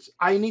returns,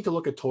 I need to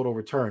look at total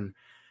return.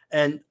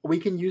 And we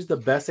can use the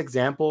best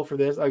example for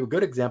this. A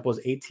good example is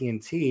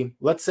AT&T.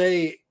 Let's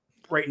say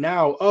right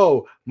now,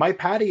 my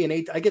Patty and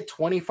I get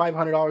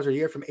 $2,500 a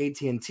year from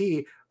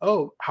AT&T.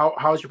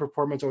 How's your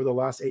performance over the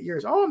last 8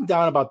 years? I'm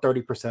down about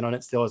 30% on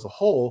it still as a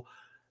whole.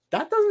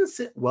 That doesn't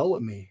sit well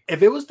with me.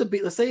 If it was to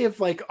be, let's say if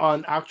like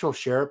on actual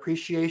share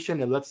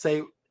appreciation, and let's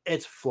say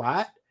it's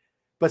flat,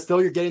 but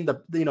still you're getting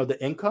the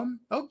income.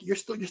 You're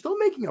still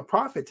making a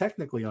profit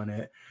technically on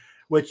it,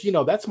 which,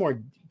 that's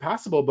more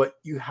passable, but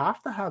you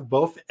have to have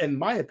both. In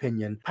my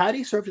opinion,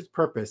 Patty serves its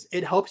purpose.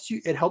 It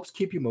helps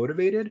keep you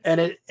motivated, and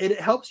it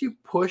helps you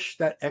push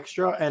that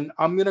extra. And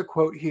I'm going to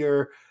quote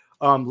here,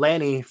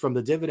 Lanny from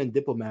the Dividend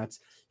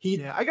Diplomats.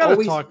 I got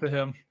to talk to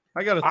him.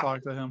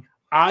 Talk to him.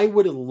 I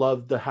would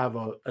love to have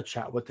a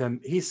chat with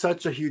him. He's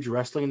such a huge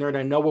wrestling nerd.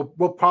 I know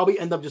we'll probably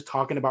end up just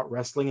talking about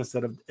wrestling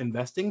instead of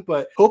investing,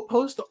 but he'll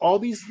post all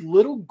these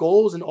little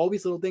goals and all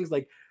these little things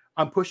like,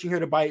 I'm pushing here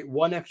to buy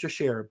one extra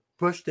share,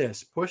 push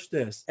this.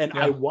 And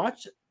I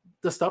watch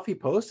the stuff he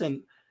posts,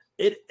 and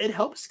it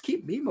helps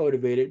keep me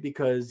motivated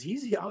because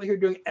he's out here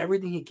doing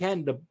everything he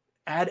can to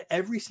add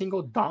every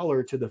single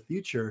dollar to the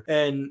future.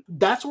 And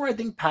that's where I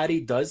think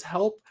Patty does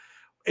help.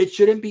 It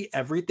shouldn't be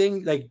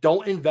everything. Like,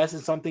 don't invest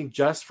in something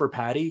just for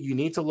Patty. You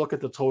need to look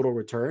at the total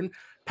return.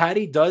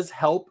 Patty does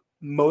help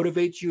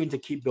motivate you and to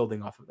keep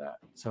building off of that.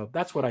 So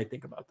that's what I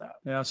think about that.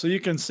 Yeah. So you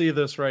can see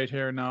this right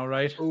here now,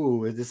 right?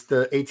 Ooh, is this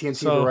the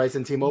AT&T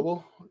Verizon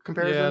T-Mobile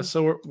comparison? Yeah.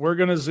 So we're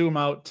going to zoom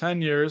out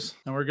 10 years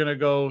and we're going to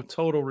go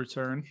total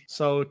return.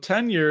 So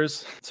 10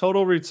 years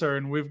total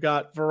return. We've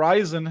got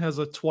Verizon has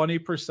a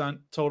 20%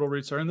 total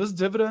return. This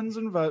dividends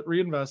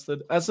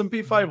reinvested.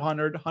 S&P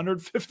 500,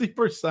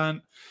 150%.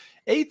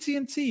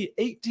 AT&T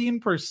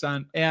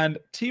 18%, and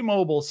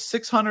T-Mobile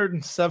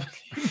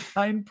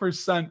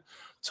 679%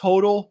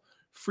 total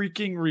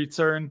freaking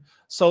return.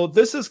 So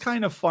this is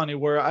kind of funny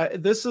where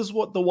this is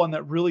what the one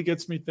that really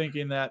gets me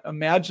thinking that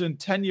imagine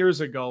 10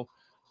 years ago,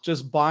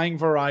 just buying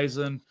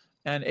Verizon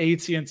and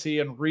AT&T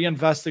and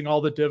reinvesting all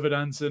the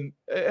dividends and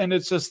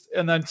it's just,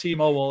 and then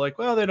T-Mobile like,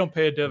 well, they don't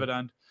pay a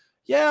dividend.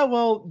 Yeah,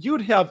 well,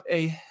 you'd have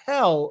a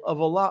hell of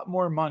a lot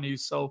more money.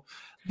 So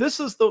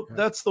this is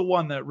that's the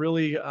one that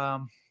really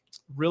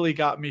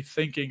got me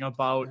thinking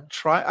about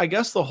I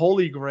guess the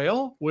holy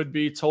grail would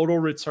be total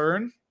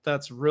return.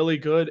 That's really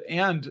good.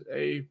 And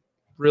a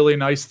really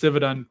nice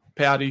dividend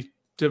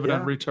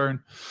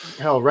return.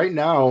 Hell, right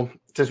now,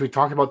 since we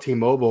talked about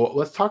T-Mobile,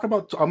 let's talk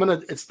about,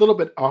 it's a little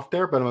bit off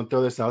there, but I'm going to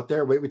throw this out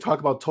there. We talk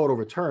about total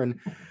return.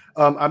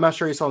 I'm not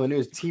sure you saw in the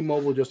news.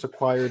 T-Mobile just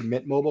acquired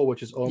Mint Mobile,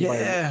 which is owned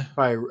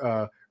by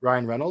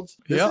Ryan Reynolds.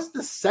 This is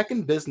the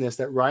second business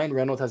that Ryan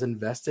Reynolds has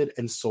invested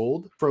and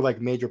sold for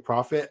like major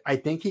profit. I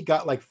think he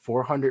got like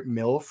 400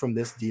 mil from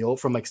this deal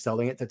from like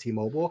selling it to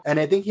T-Mobile. And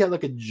I think he had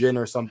like a gin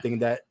or something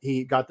that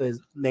he got the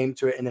name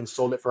to it and then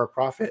sold it for a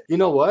profit. You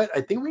know what?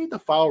 I think we need to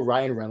follow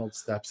Ryan Reynolds'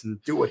 steps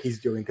and do what he's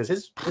doing, because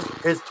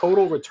his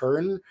total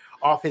return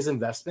off his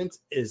investments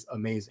is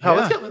amazing.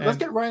 Yeah, let's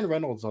get Ryan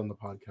Reynolds on the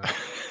podcast.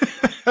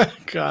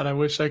 God, I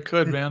wish I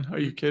could, man. Are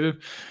you kidding?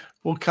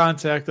 We'll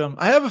contact them.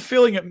 I have a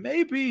feeling it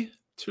may be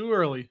too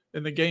early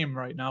in the game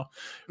right now,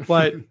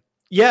 but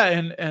yeah.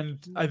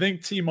 And I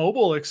think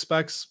T-Mobile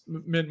expects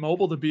Mint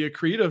Mobile to be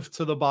accretive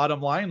to the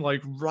bottom line,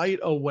 like right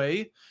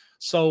away.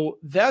 So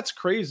that's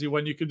crazy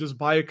when you can just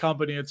buy a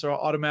company. It's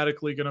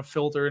automatically going to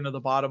filter into the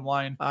bottom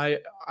line. I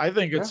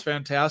think it's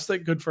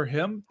fantastic. Good for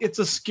him. It's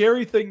a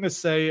scary thing to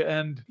say.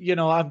 And, you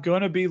know, I'm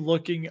going to be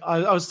looking,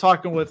 I was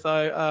talking with,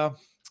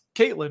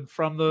 Caitlin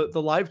from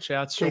the live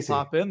chats. She'll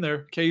pop in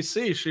there.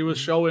 KC, she was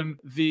showing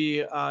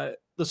the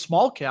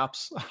small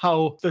caps,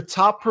 how the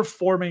top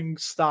performing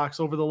stocks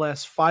over the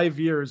last 5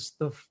 years,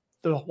 the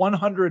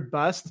 100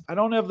 best, I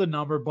don't have the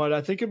number, but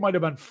I think it might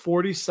have been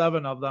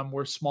 47 of them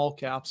were small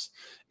caps.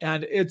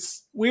 And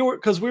we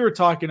were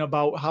talking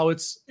about how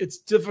it's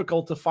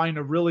difficult to find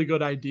a really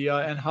good idea,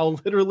 and how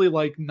literally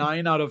like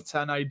 9 out of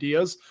 10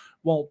 ideas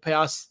won't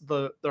pass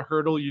the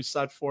hurdle you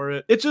set for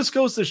it. It just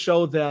goes to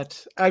show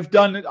that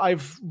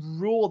I've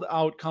ruled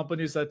out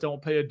companies that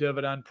don't pay a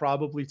dividend,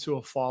 probably to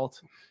a fault.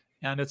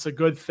 And it's a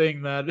good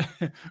thing that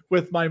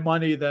with my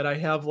money that I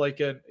have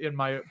like in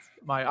my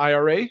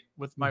IRA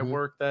with my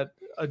work, that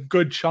a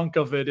good chunk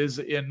of it is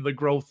in the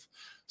growth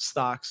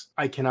stocks.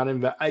 I cannot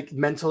invest. I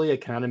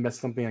cannot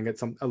invest something and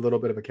get a little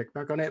bit of a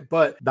kickback on it.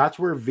 But that's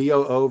where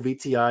VOO,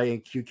 VTI,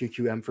 and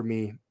QQQM for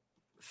me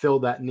fill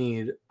that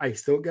need. I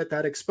still get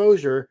that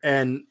exposure,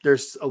 and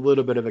there's a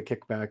little bit of a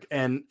kickback.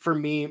 And for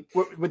me,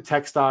 with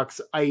tech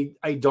stocks, I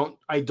don't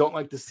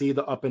like to see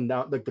the up and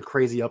down, like the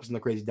crazy ups and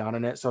the crazy down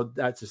in it. So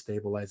that just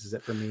stabilizes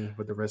it for me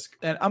with the risk.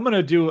 And I'm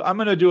gonna do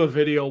a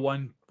video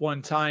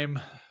one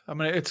time.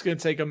 It's gonna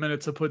take a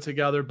minute to put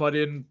together, but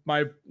in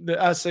the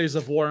essays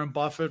of Warren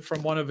Buffett,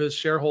 from one of his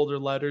shareholder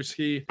letters,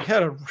 he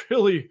had a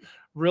really,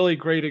 really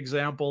great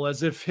example,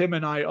 as if him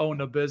and I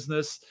own a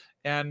business.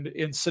 And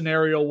in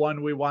scenario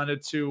 1, we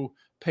wanted to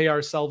pay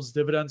ourselves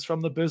dividends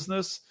from the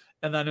business.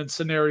 And then in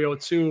scenario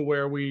 2,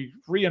 where we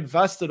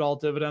reinvested all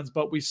dividends,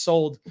 but we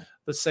sold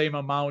the same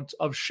amount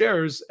of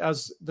shares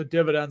as the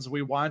dividends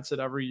we wanted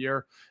every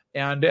year.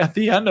 And at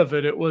the end of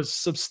it, it was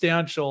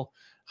substantial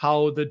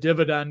how the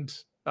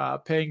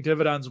paying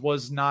dividends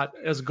was not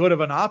as good of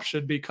an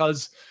option,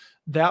 because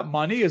that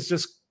money is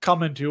just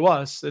coming to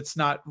us. It's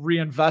not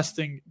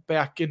reinvesting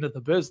back into the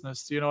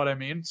business. Do you know what I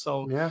mean?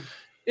 So yeah.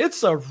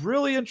 It's a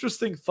really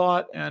interesting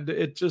thought, and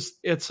it's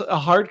a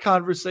hard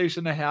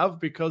conversation to have,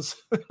 because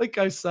like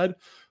I said,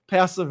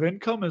 passive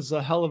income is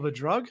a hell of a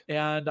drug,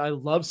 and I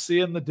love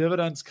seeing the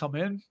dividends come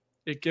in.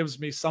 It gives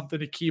me something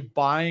to keep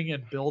buying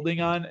and building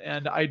on,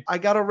 and I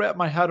got to wrap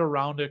my head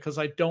around it, because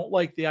I don't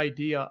like the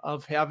idea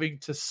of having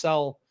to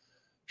sell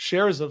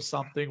shares of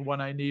something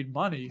when I need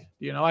money.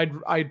 You know,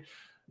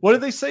 what do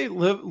they say?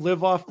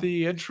 Live off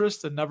the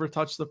interest and never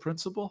touch the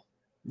principal.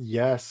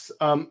 Yes.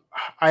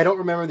 I don't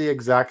remember the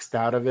exact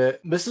stat of it.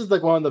 This is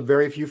like one of the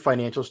very few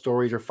financial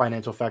stories or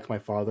financial facts my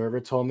father ever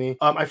told me.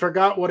 I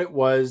forgot what it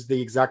was,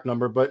 the exact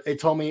number, but it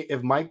told me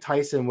if Mike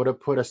Tyson would have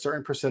put a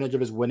certain percentage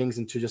of his winnings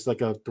into just like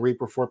a 3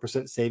 or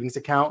 4% savings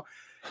account,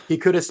 he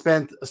could have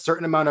spent a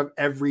certain amount of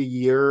every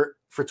year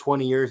for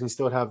 20 years and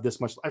still have this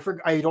much.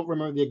 I don't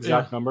remember the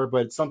exact number,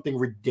 but it's something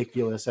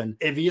ridiculous. And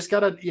if you just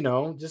gotta,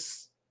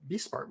 just be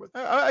smart with it.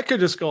 I could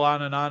just go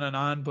on and on and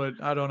on, but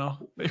I don't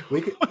know.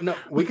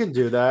 We can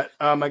do that.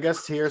 I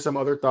guess here are some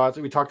other thoughts.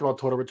 We talked about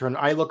total return.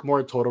 I look more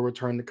at total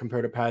return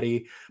compared to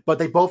Patty, but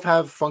they both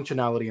have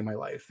functionality in my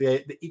life.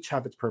 They each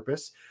have its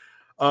purpose.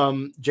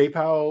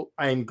 JPOW,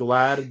 I'm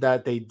glad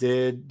that they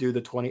did do the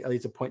at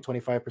least a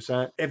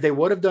 0.25%. If they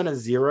would have done a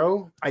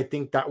 0, I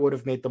think that would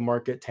have made the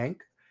market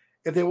tank.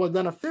 If they would have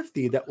done a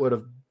 50, that would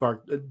have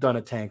done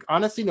a tank.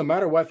 Honestly, no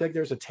matter what, I feel like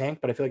there's a tank,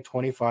 but I feel like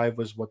 25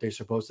 was what they're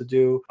supposed to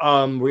do.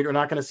 We're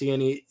not going to see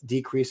any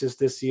decreases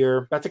this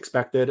year. That's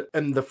expected.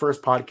 In the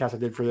first podcast I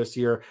did for this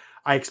year,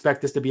 I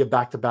expect this to be a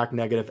back-to-back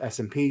negative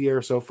S&P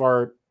year. So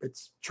far,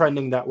 it's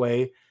trending that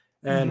way.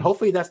 And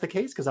hopefully that's the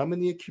case, because I'm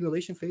in the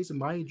accumulation phase of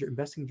my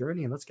investing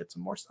journey, and let's get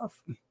some more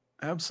stuff.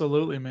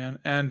 Absolutely, man.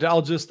 And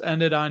I'll just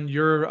end it on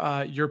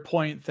your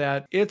point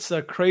that it's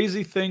a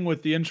crazy thing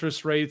with the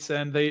interest rates,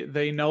 and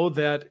they know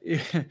that.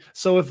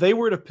 So if they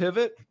were to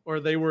pivot or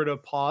they were to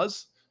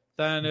pause,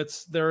 then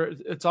it's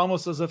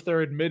almost as if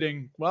they're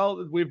admitting,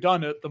 well, we've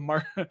done it.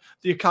 The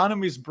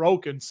economy's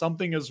broken.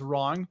 Something is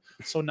wrong.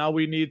 So now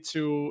we need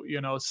to,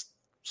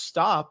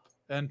 stop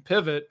and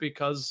pivot,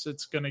 because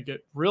it's going to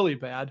get really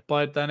bad.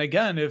 But then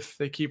again, if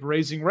they keep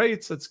raising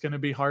rates, it's going to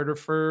be harder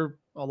for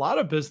a lot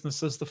of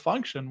businesses to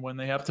function when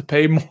they have to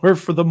pay more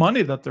for the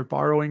money that they're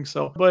borrowing.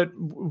 So, but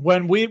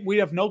when we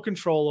have no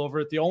control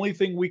over it, the only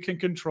thing we can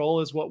control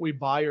is what we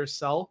buy or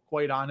sell,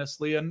 quite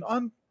honestly. And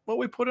what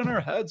we put in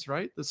our heads,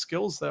 right? The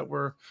skills that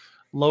we're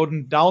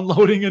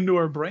downloading into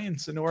our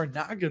brains, into our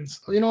noggins.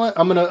 You know what?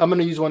 I'm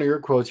gonna use one of your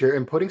quotes here,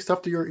 and putting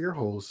stuff to your ear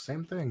holes.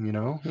 Same thing, you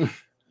know.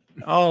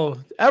 Oh,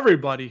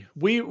 everybody,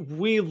 we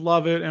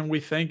love it, and we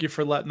thank you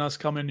for letting us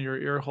come into your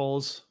ear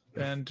holes,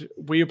 and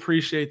we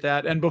appreciate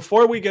that. And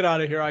before we get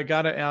out of here, I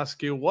gotta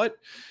ask you, what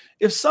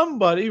if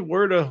somebody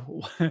were to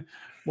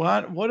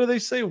what do they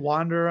say?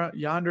 Wander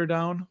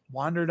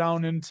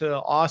down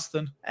into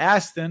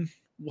Aston.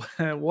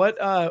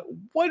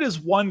 What is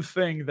one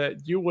thing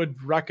that you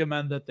would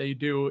recommend that they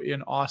do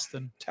in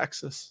Austin,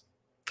 Texas?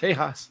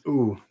 Tejas.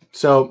 Ooh,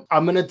 so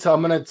I'm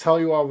gonna tell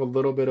you all a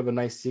little bit of a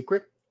nice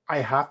secret. I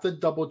have to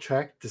double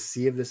check to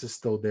see if this is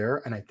still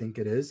there, and I think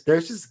it is.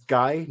 There's this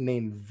guy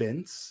named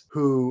Vince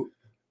who,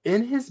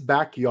 in his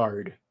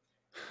backyard,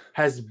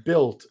 has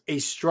built a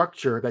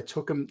structure that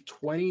took him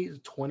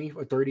 20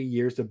 or 30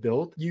 years to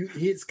build.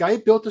 This guy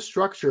built a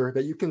structure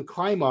that you can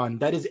climb on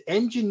that is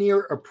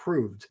engineer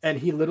approved. And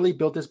he literally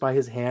built this by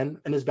his hand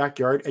in his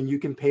backyard, and you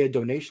can pay a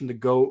donation to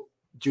go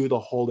do the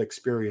whole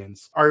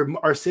experience.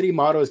 Our city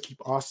motto is keep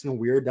Austin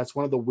weird. That's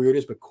one of the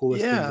weirdest but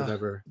coolest things I've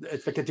ever.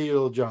 It's the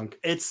cathedral junk.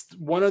 It's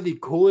one of the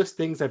coolest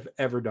things I've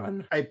ever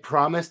done. I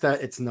promise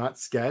that it's not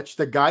sketch.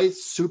 The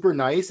guy's super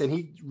nice, and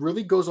he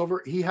really goes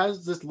over. He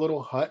has this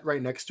little hut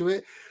right next to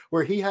it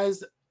where he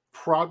has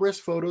progress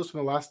photos from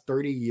the last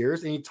 30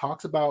 years, and he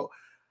talks about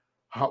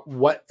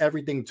what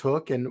everything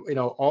took and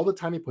all the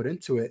time he put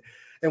into it.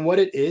 And what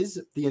it is,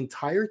 the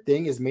entire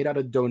thing is made out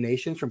of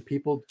donations from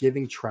people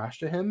giving trash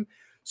to him.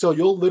 So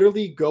you'll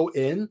literally go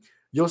in,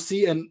 you'll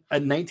see a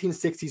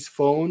 1960s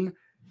phone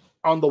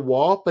on the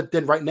wall, but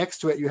then right next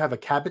to it, you have a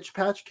Cabbage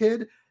Patch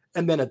Kid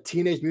and then a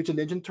Teenage Mutant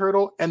Ninja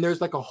Turtle. And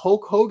there's like a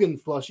Hulk Hogan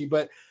plushie,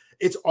 but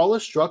it's all a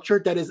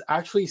structure that is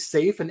actually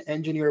safe and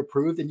engineer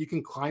approved, and you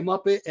can climb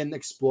up it and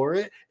explore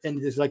it. And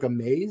there's like a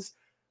maze.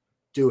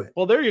 Do it.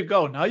 Well, there you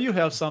go. Now you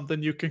have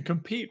something you can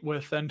compete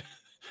with and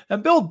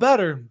build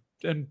better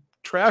and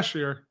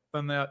trashier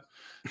than that.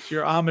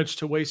 Your homage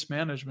to Waste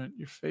Management,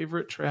 your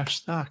favorite trash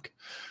stock.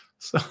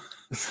 So,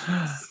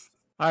 all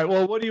right.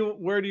 Well,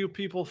 where do you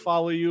people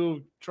follow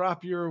you?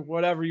 Drop your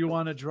whatever you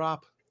want to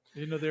drop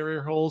into their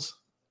ear holes.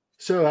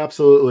 So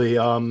absolutely.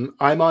 I'm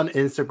on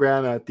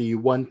Instagram at the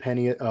one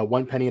penny at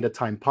a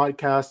time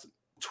podcast.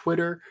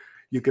 Twitter,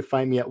 you could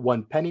find me at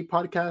One Penny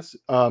Podcast.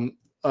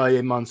 I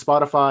am on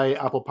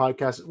Spotify, Apple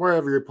Podcasts,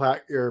 wherever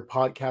your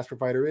podcast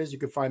provider is. You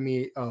can find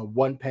me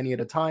one penny at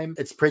a time.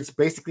 It's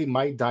basically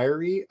my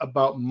diary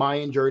about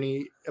my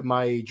journey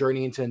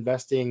into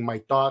investing, my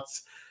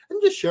thoughts,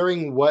 and just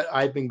sharing what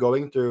I've been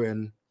going through.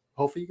 And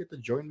hopefully you get to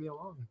join me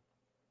along.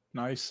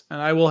 Nice. And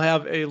I will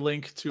have a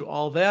link to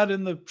all that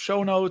in the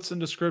show notes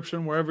and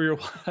description wherever you're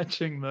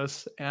watching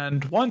this.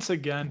 And once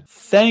again,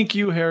 thank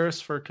you, Harris,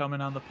 for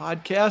coming on the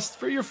podcast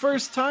for your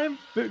first time.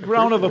 Big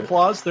round of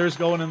applause. There's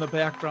going in the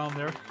background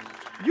there.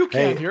 You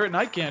can't hear it and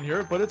I can't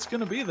hear it, but it's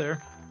going to be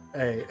there.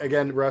 Hey,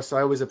 again, Russ,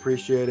 I always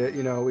appreciate it.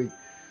 We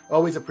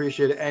always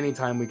appreciate it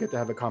anytime we get to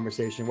have a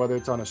conversation, whether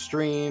it's on a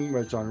stream,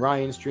 whether it's on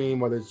Ryan's stream,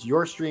 whether it's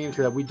your stream,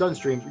 because we've done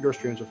your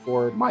streams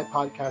before, my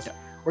podcast. Yeah.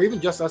 Or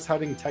even just us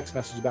having text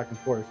messages back and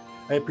forth.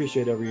 I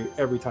appreciate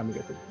every time we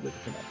get to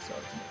connect. So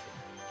it's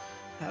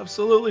amazing.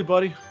 Absolutely,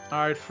 buddy.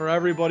 All right, for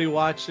everybody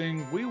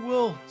watching, we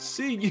will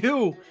see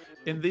you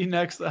in the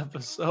next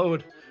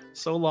episode.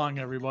 So long,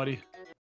 everybody.